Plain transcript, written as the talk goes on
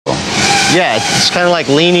Yeah, it's kind of like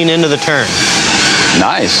leaning into the turn.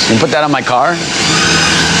 Nice. You put that on my car?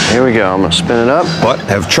 Here we go. I'm going to spin it up. But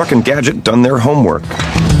have Chuck and Gadget done their homework?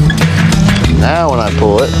 Now when I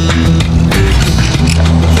pull it.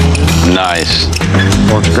 Nice.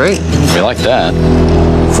 Works great. We like that.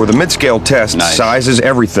 For the mid-scale test, Nice. size is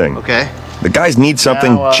everything. Okay. The guys need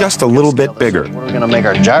something Now, just a little bit bigger. What are we going to make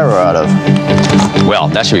our gyro out of? Well,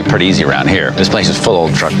 that should be pretty easy around here. This place is full of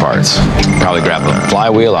old truck parts. Probably grab a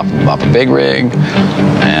flywheel off a big rig,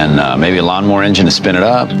 and maybe a lawnmower engine to spin it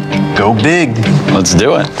up. Go big. Let's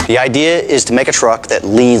do it. The idea is to make a truck that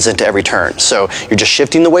leans into every turn. So you're just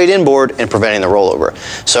shifting the weight inboard and preventing the rollover.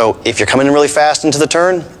 So if you're coming in really fast into the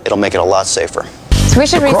turn, it'll make it a lot safer. So we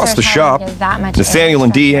should Across the shop, Nathaniel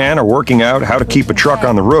and Deanne are working out how to keep a truck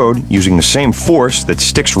on the road using the same force that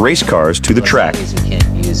sticks race cars to the track.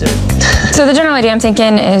 So the general idea I'm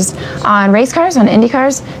thinking is on race cars, on Indy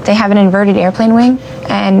cars, they have an inverted airplane wing,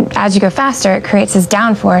 and as you go faster, it creates this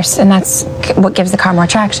downforce, and that's what gives the car more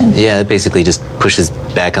traction. Yeah, it basically just pushes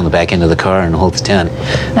back on the back end of the car and holds it down.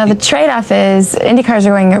 Now the trade-off is Indy cars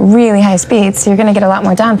are going at really high speeds, so you're going to get a lot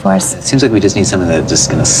more downforce. It seems like we just need something that's just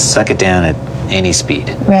going to suck it down at any speed.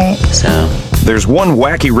 Right. So There's one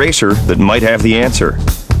wacky racer that might have the answer.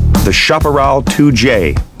 The Chaparral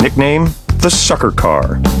 2J, nickname the Sucker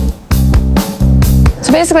Car.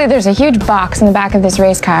 So basically there's a huge box in the back of this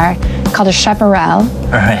race car called a Chaparral.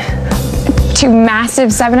 all right. Two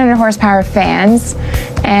massive 700 horsepower fans,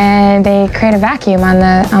 and they create a vacuum on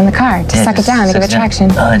the car to suck it down to give it traction.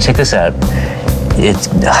 Check this out. It's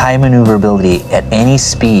high maneuverability at any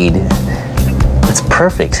speed. It's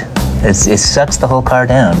perfect. It sucks the whole car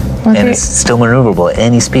down, and it's still maneuverable at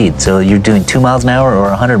any speed. So you're doing 2 miles an hour or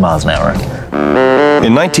 100 miles an hour.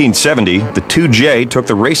 In 1970, the 2J took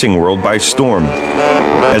the racing world by storm.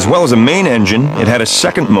 As well as a main engine, it had a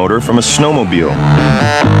second motor from a snowmobile.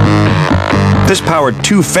 This powered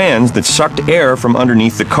two fans that sucked air from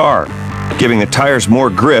underneath the car, giving the tires more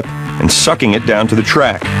grip and sucking it down to the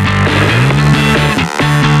track.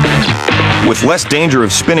 With less danger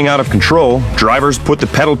of spinning out of control, drivers put the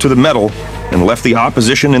pedal to the metal and left the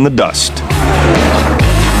opposition in the dust.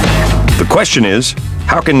 The question is,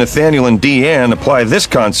 how can Nathaniel and Deanne apply this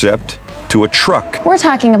concept to a truck? We're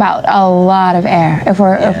talking about a lot of air if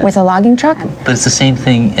with a logging truck. But it's the same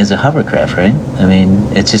thing as a hovercraft, right? I mean,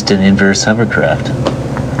 it's just an inverse hovercraft.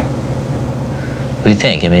 What do you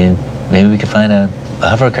think? I mean, maybe we could find a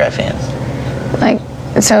hovercraft fan.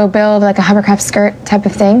 So build like a hovercraft skirt type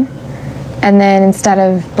of thing, and then instead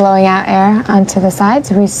of blowing out air onto the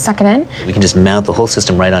sides, we suck it in. We can just mount the whole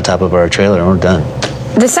system right on top of our trailer and we're done.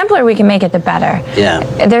 The simpler we can make it, the better. Yeah.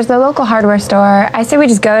 There's the local hardware store. I say we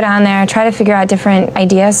just go down there, try to figure out different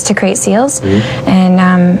ideas to create seals,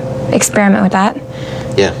 and experiment with that.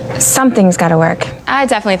 Yeah. Something's got to work. I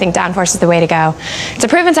definitely think downforce is the way to go. It's a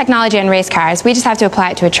proven technology in race cars. We just have to apply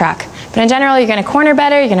it to a truck. But in general, you're going to corner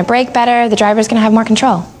better, you're going to brake better, the driver's going to have more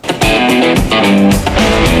control.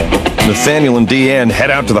 Nathaniel and Deanne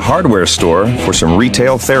head out to the hardware store for some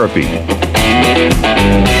retail therapy.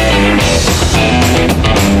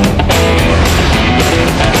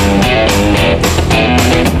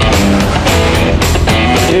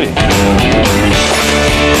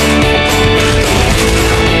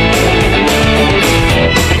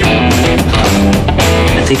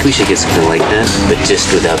 I think we should get something like that, but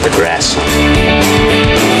just without the grass.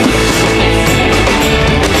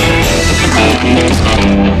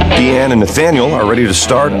 Deanne and Nathaniel are ready to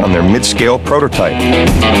start on their mid-scale prototype.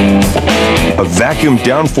 A vacuum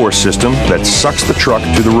downforce system that sucks the truck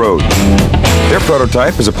to the road. Their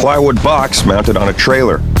prototype is a plywood box mounted on a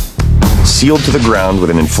trailer, sealed to the ground with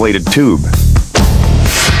an inflated tube.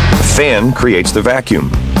 The fan creates the vacuum.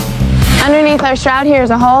 Underneath our shroud here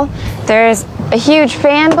is a hole. There's a huge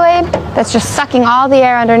fan blade that's just sucking all the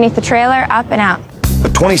air underneath the trailer up and out. A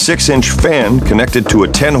 26-inch fan connected to a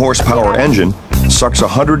 10-horsepower engine sucks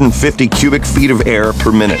 150 cubic feet of air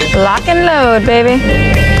per minute. Lock and load, baby.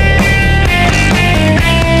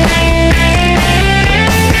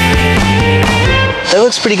 That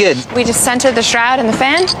looks pretty good. We just centered the shroud and the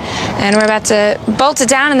fan, and we're about to bolt it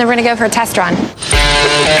down, and then we're going to go for a test run.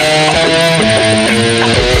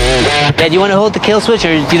 Dad, you want to hold the kill switch,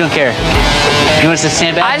 or you don't care? You want us to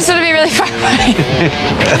stand back? I just want to be really far away.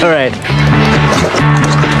 All right.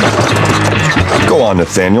 Go on,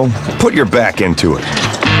 Nathaniel. Put your back into it.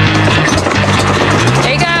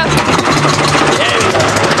 There you go.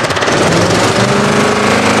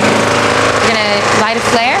 We're going to light a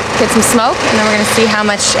flare, get some smoke, and then we're going to see how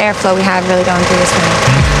much airflow we have really going through this thing.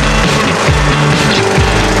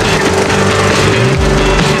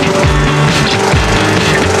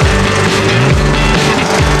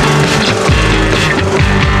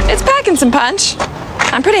 punch.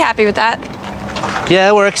 I'm pretty happy with that. Yeah,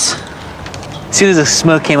 it works. As soon as the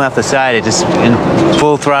smoke came off the side, it just, in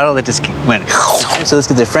full throttle, it just went. So let's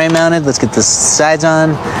get the frame mounted, let's get the sides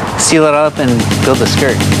on, seal it up, and build the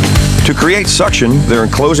skirt. To create suction, they're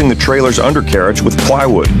enclosing the trailer's undercarriage with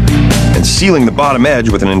plywood and sealing the bottom edge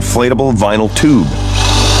with an inflatable vinyl tube.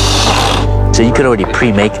 So you could already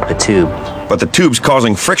pre-make the tube. But the tube's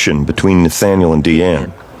causing friction between Nathaniel and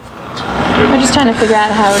Deanne. We're just trying to figure out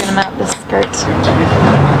how we're going to mount this skirt.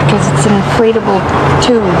 Because it's an inflatable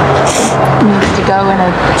tube. It needs to go in a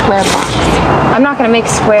square box. I'm not going to make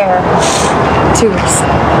square tubes.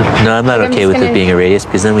 No, I'm not okay with it being a radius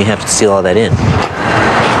because then we have to seal all that in.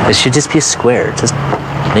 It should just be a square. Just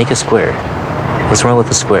make a square. What's wrong with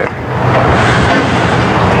a square? Why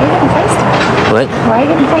are you getting feisty? What? Why are you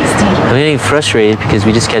getting feisty? I'm getting frustrated because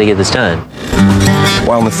we just got to get this done.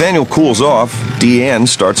 While Nathaniel cools off, Deanne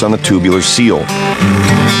starts on the tubular seal.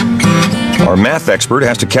 Our math expert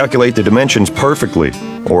has to calculate the dimensions perfectly,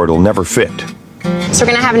 or it'll never fit. So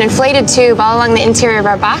we're going to have an inflated tube all along the interior of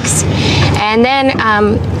our box, and then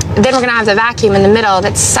we're going to have the vacuum in the middle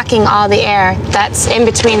that's sucking all the air that's in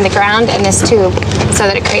between the ground and this tube so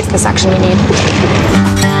that it creates the suction we need.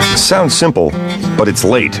 Sounds simple, but it's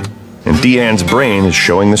late, and Deanne's brain is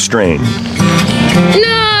showing the strain.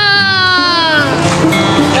 No!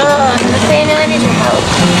 Nathaniel, I need your help.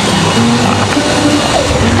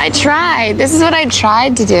 I tried. This is what I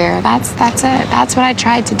tried to do. That's it. That's what I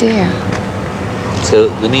tried to do. So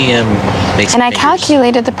let me make some And I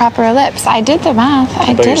calculated the proper ellipse. I did the math.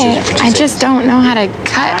 I did it. I just don't know how to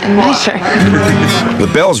cut and measure. The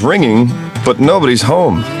bell's ringing, but nobody's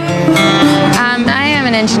home. I am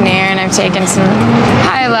an engineer, and I've taken some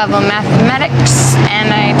high-level mathematics,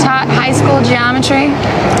 and I taught high school geometry,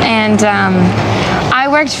 and I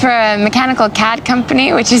worked for a mechanical CAD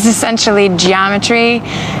company, which is essentially geometry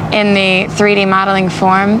in the 3D modeling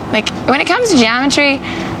form. Like, when it comes to geometry,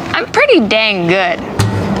 I'm pretty dang good.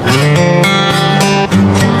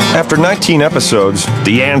 After 19 episodes,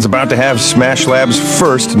 Deanne's about to have Smash Lab's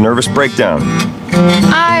first nervous breakdown.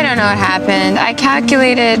 I don't know what happened. I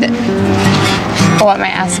calculated what my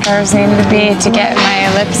S-curves needed to be to get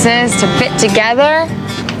my ellipses to fit together.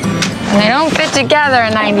 And they don't fit together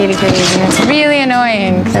at 90 degrees, and it's really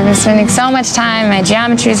annoying because I've been spending so much time, my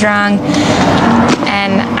geometry's wrong,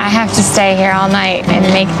 and I have to stay here all night and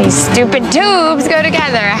make these stupid tubes go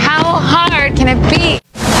together. How hard can it be?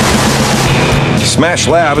 Smash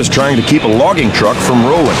Lab is trying to keep a logging truck from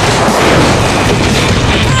rolling.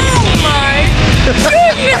 Oh my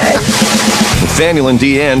goodness! Nathaniel and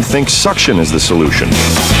Deanne think suction is the solution,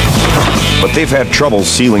 but they've had trouble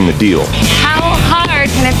sealing the deal. How hard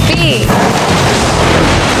can it be?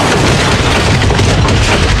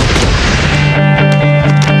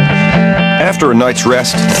 After a night's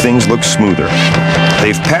rest, things look smoother.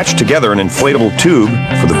 They've patched together an inflatable tube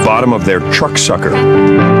for the bottom of their truck sucker.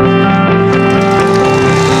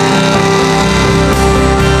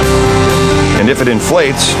 And if it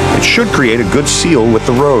inflates, it should create a good seal with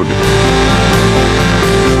the road.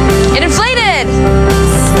 It inflated!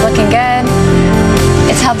 It's looking good.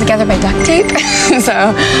 It's held together by duct tape,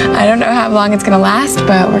 so I don't know how long it's gonna last,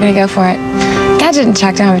 but we're gonna go for it. Gadget and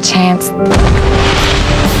Chuck don't have a chance.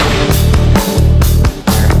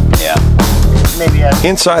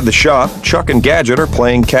 Inside the shop, Chuck and Gadget are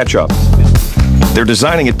playing catch-up. They're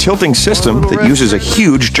designing a tilting system that uses a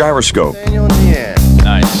huge gyroscope.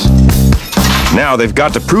 Nice. Now they've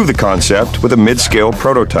got to prove the concept with a mid-scale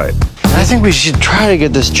prototype. I think we should try to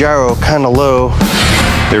get this gyro kind of low.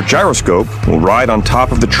 Their gyroscope will ride on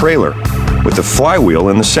top of the trailer, with a flywheel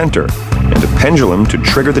in the center, and a pendulum to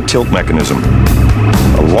trigger the tilt mechanism.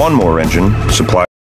 A lawnmower engine supplies